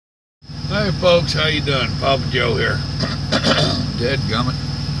Hey folks, how you doing? Papa Joe here. Dadgummit.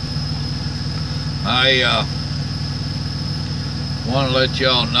 I want to let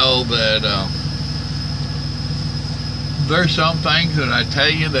y'all know that there's some things that I tell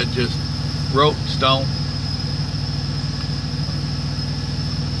you that just wrote in stone.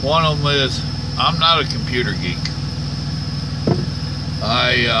 One of them is I'm not a computer geek.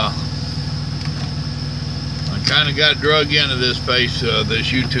 I kind of got drug into this space, this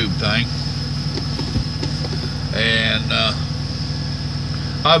YouTube thing, and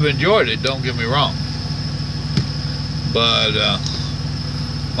I've enjoyed it, don't get me wrong, but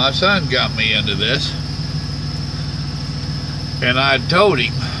my son got me into this, and I told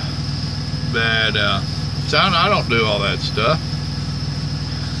him that son, I don't do all that stuff.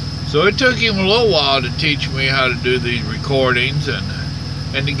 So it took him a little while to teach me how to do these recordings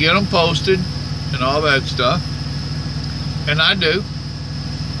and to get them posted and all that stuff. And I do.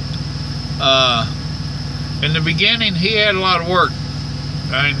 In the beginning, he had a lot of work.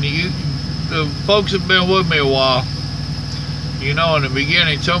 And the folks have been with me a while. You know, in the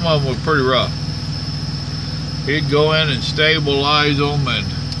beginning, some of them were pretty rough. He'd go in and stabilize them and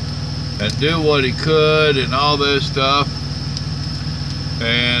do what he could and all this stuff.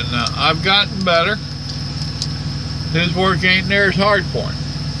 And I've gotten better. His work ain't near as hard for him.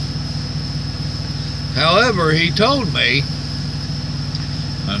 However, he told me,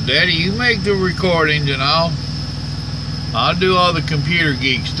 Daddy, you make the recordings and I'll do all the computer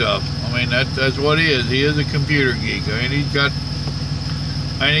geek stuff. I mean, that's what he is. He is a computer geek. I mean, he's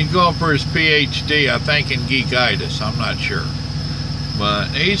going for his PhD, I think, in geekitis. I'm not sure. But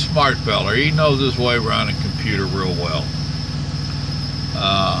he's a smart fella. He knows his way around a computer real well.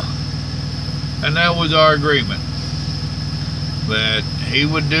 And that was our agreement, that he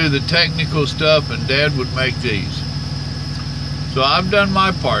would do the technical stuff and Dad would make these. So I've done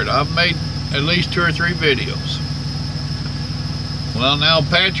my part. I've made at least 2 or 3 videos. Well, now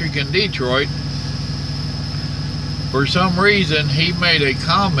Patrick in Detroit, for some reason he made a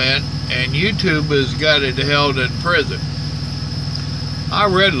comment and YouTube has got it held in prison. I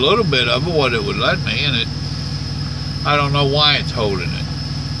read a little bit of it, what it would let me, and I don't know why it's holding it.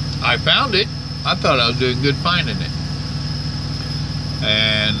 I found it. I thought I was doing good finding it.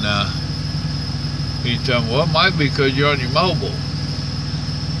 And he told me, well, it might be because you're on your mobile.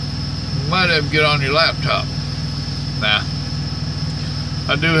 You might have to get on your laptop. Nah,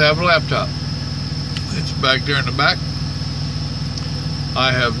 I do have a laptop. It's back there in the back.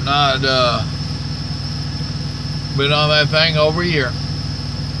 I have not been on that thing over a year.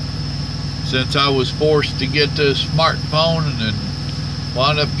 Since I was forced to get this smartphone and then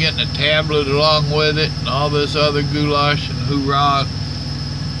wound up getting a tablet along with it and all this other goulash and hoorah.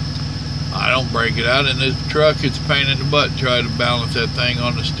 I don't break it out in this truck. It's a pain in the butt trying to balance that thing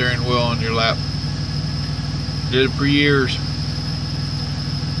on the steering wheel on your lap. Did it for years.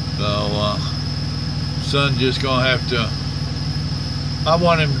 So son's just gonna have to, I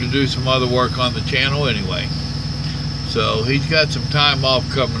want him to do some other work on the channel anyway. So he's got some time off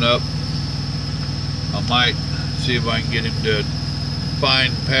coming up. I might see if I can get him to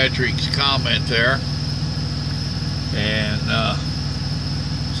find Patrick's comment there and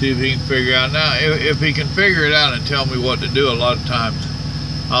see if he can figure out. Now, if he can figure it out and tell me what to do, a lot of times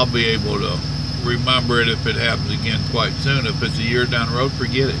I'll be able to remember it if it happens again quite soon. If it's a year down the road,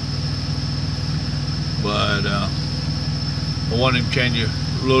 forget it. But I want him to change a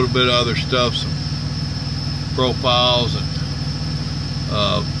little bit of other stuff, some profiles and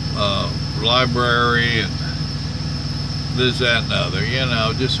library and this, that, and other, you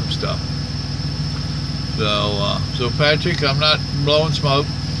know, just some stuff. So Patrick, I'm not blowing smoke.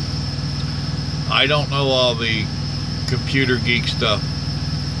 I don't know all the computer geek stuff.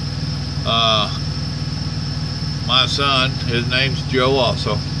 My son, his name's Joe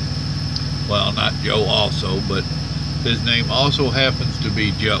also. Well, not Joe also, but his name also happens to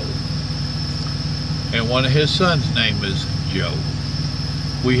be Joe. And one of his sons' name is Joe.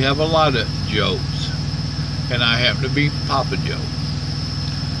 We have a lot of Joes. And I happen to be Papa Joe.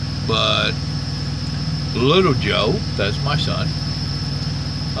 But little Joe, that's my son,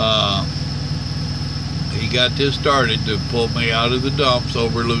 he got this started to pull me out of the dumps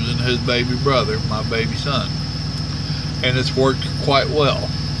over losing his baby brother, my baby son. And it's worked quite well.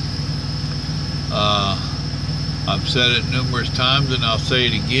 I've said it numerous times and I'll say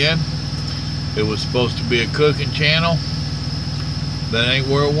it again. It was supposed to be a cooking channel. That ain't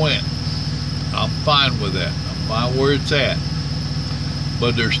where it went. I'm fine with that. I'm fine where it's at.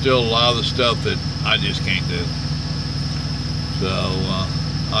 But there's still a lot of the stuff that I just can't do. So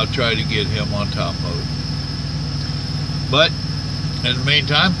I'll try to get him on top of it. But In the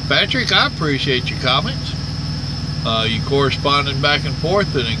meantime, Patrick, I appreciate your comments. You corresponding back and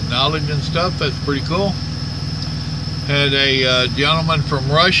forth and acknowledging stuff. That's pretty cool. Had a gentleman from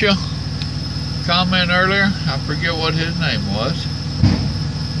Russia comment earlier. I forget what his name was.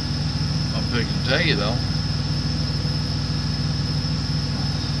 I'm fixing to tell you though.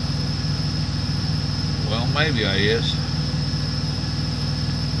 Well, maybe I is.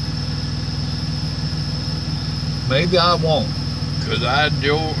 Maybe I won't, because I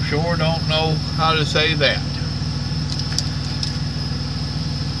sure don't know how to say that.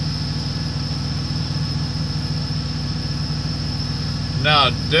 Now,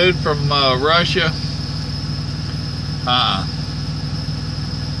 dude from Russia,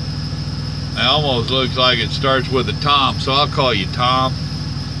 it almost looks like it starts with a Tom, so I'll call you Tom,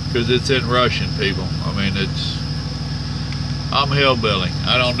 because it's in Russian, people. I mean, I'm hillbilly.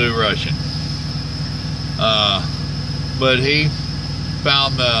 I don't do Russian. But he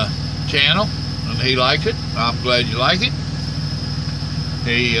found the channel, and he liked it. I'm glad you like it.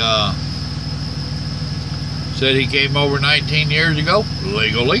 He said he came over 19 years ago,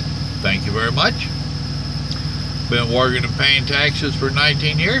 legally. Thank you very much. Been working and paying taxes for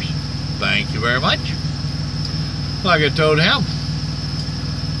 19 years. Thank you very much. Like I told him,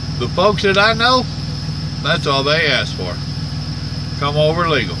 the folks that I know, that's all they ask for. Come over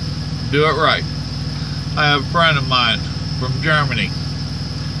legal. Do it right. I have a friend of mine from Germany.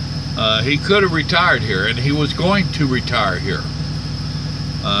 He could have retired here, and he was going to retire here.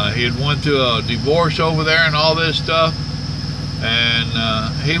 He had went through a divorce over there and all this stuff, and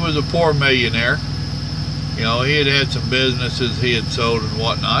he was a poor millionaire. You know, he had some businesses he had sold and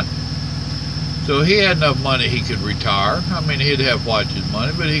whatnot. So he had enough money he could retire. I mean, he'd have watches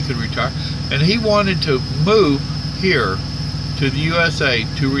money, but he could retire. And he wanted to move here to the USA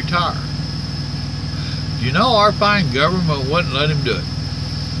to retire. You know, our fine government wouldn't let him do it.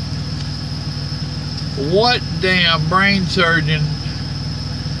 What damn brain surgeon?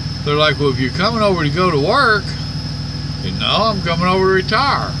 They're like, well, if you're coming over to go to work, you know, I'm coming over to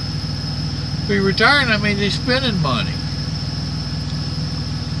retire. If you're retiring, that means he's spending money.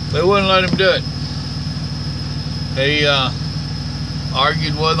 They wouldn't let him do it. He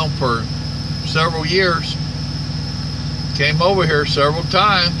argued with them for several years. Came over here several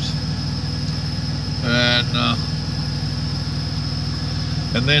times.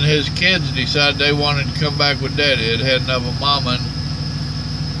 And then his kids decided they wanted to come back with daddy. It had enough of mama, and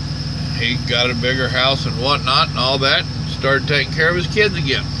he got a bigger house and whatnot and all that, and started taking care of his kids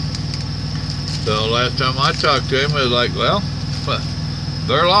again. So last time I talked to him, it was like, well,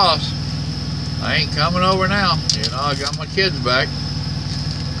 they're lost. I ain't coming over now. You know, I got my kids back.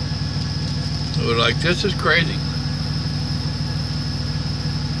 It was like, this is crazy.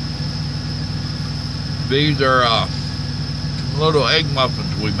 These are little egg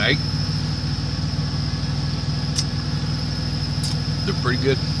muffins we make. They're pretty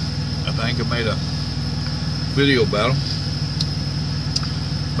good. I think I made a video about them.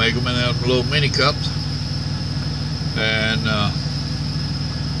 Make them in them little mini cups. And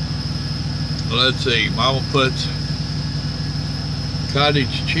let's see, Mama puts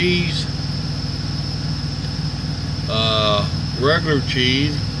cottage cheese, regular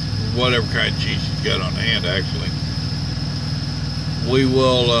cheese, whatever kind of cheese she's got on hand actually. We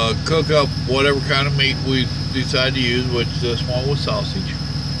will cook up whatever kind of meat we decide to use, which this one was sausage.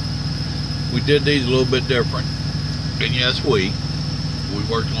 We did these a little bit different. And yes, we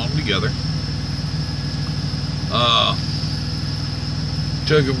worked on them together.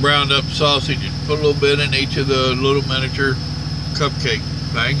 Took and browned up sausage and put a little bit in each of the little miniature cupcake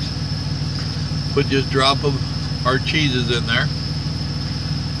things. Put just a drop of our cheeses in there.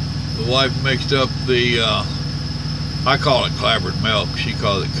 The wife mixed up the, I call it clabbered milk, she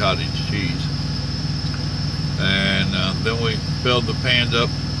calls it cottage cheese. And then we filled the pans up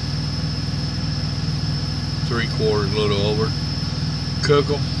 3/4, a little over. Cook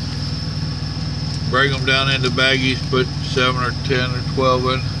them. Break them down into baggies, put 7 or 10 or 12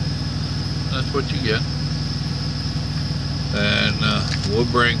 in. That's what you get. And we'll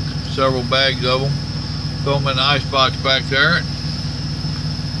bring several bags of them, throw them in the ice box back there, and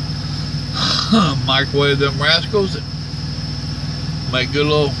microwave them rascals, and make good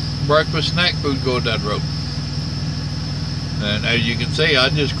little breakfast snack food go down the road. And as you can see, I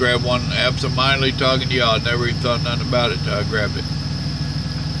just grabbed one absentmindedly talking to y'all. I never even thought nothing about it till I grabbed it.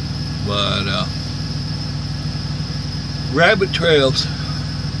 But rabbit trails.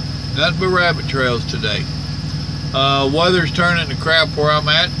 Nothing but rabbit trails today. Weather's turning to crap where I'm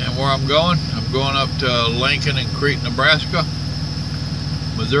at and where I'm going. I'm going up to Lincoln and Crete, Nebraska.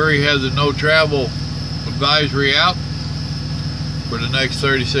 Missouri has a no travel advisory out. for the next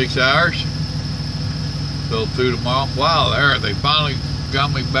 36 hours. So through tomorrow. Wow, there, they finally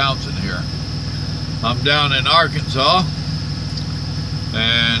got me bouncing here. I'm down in Arkansas,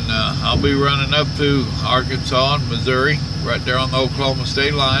 and I'll be running up through Arkansas and Missouri, right there on the Oklahoma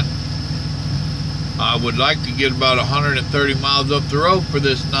state line. I would like to get about 130 miles up the road for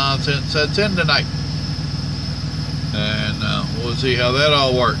this nonsense that's in tonight. And we'll see how that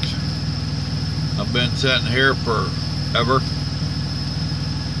all works. I've been sitting here forever.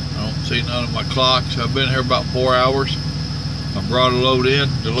 I don't see none of my clocks. I've been here about 4 hours. I brought a load in,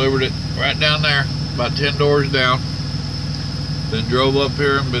 delivered it right down there, about 10 doors down. Then drove up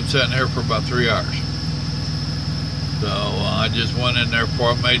here and been sitting here for about 3 hours. So I just went in there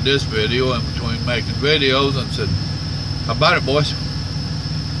before I made this video, in between making videos, and said, how about it, boys?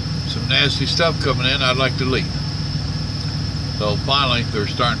 Some nasty stuff coming in, I'd like to leave. So finally, they're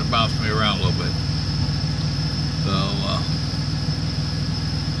starting to bounce me around a little bit. So,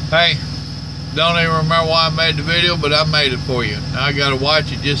 hey, don't even remember why I made the video, but I made it for you. Now I gotta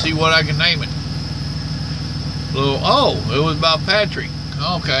watch it, just see what I can name it. Oh, it was about Patrick.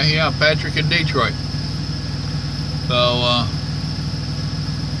 Okay, yeah, Patrick in Detroit. So,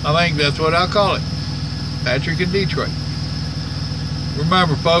 I think that's what I'll call it. Patrick in Detroit.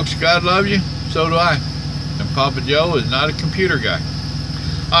 Remember, folks, God loves you, so do I. And Papa Joe is not a computer guy.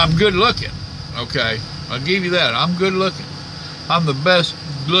 I'm good looking, okay? I'll give you that. I'm good looking. I'm the best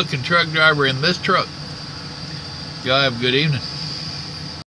looking truck driver in this truck. Y'all have a good evening.